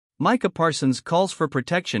Micah Parsons calls for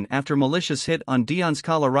protection after malicious hit on Deion's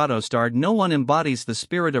Colorado star. No one embodies the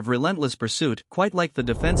spirit of relentless pursuit quite like the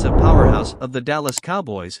defensive powerhouse of the Dallas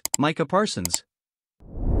Cowboys, Micah Parsons.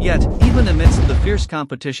 Yet, even amidst the fierce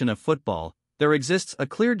competition of football, there exists a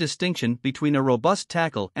clear distinction between a robust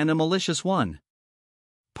tackle and a malicious one.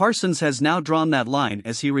 Parsons has now drawn that line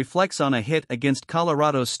as he reflects on a hit against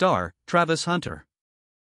Colorado's star, Travis Hunter.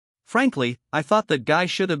 "Frankly, I thought that guy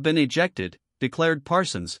should have been ejected," declared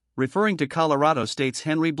Parsons, referring to Colorado State's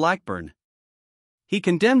Henry Blackburn. He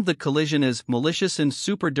condemned the collision as malicious and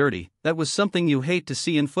super dirty. "That was something you hate to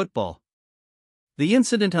see in football." The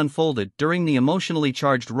incident unfolded during the emotionally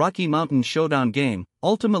charged Rocky Mountain Showdown game,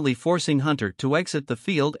 ultimately forcing Hunter to exit the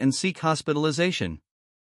field and seek hospitalization.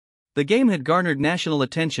 The game had garnered national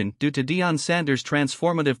attention due to Deion Sanders'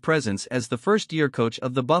 transformative presence as the first-year coach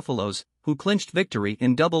of the Buffaloes, who clinched victory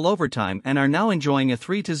in double overtime and are now enjoying a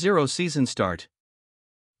 3-0 season start.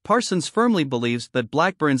 Parsons firmly believes that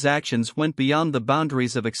Blackburn's actions went beyond the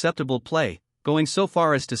boundaries of acceptable play, going so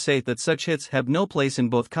far as to say that such hits have no place in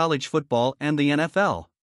both college football and the NFL.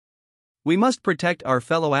 "We must protect our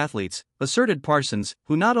fellow athletes," asserted Parsons,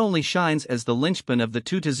 who not only shines as the linchpin of the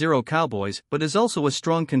 2-0 Cowboys but is also a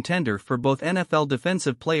strong contender for both NFL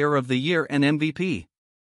Defensive Player of the Year and MVP.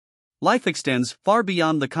 "Life extends far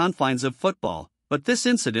beyond the confines of football, but this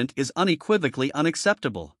incident is unequivocally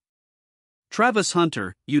unacceptable. Travis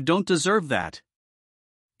Hunter, you don't deserve that."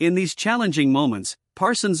 In these challenging moments,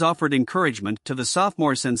 Parsons offered encouragement to the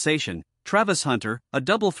sophomore sensation, Travis Hunter, a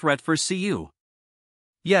double threat for CU.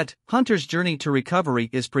 Yet, Hunter's journey to recovery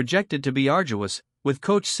is projected to be arduous, with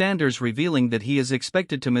Coach Sanders revealing that he is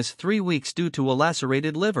expected to miss 3 weeks due to a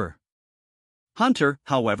lacerated liver. Hunter,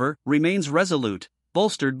 however, remains resolute,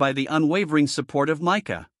 bolstered by the unwavering support of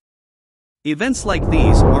Micah. "Events like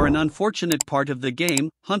these are an unfortunate part of the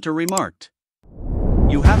game," Hunter remarked.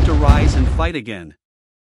 "You have to rise and fight again.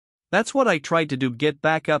 That's what I tried to do, get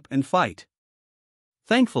back up and fight."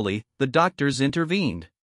 Thankfully, the doctors intervened.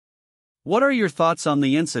 What are your thoughts on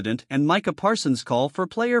the incident and Micah Parsons' call for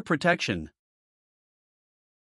player protection?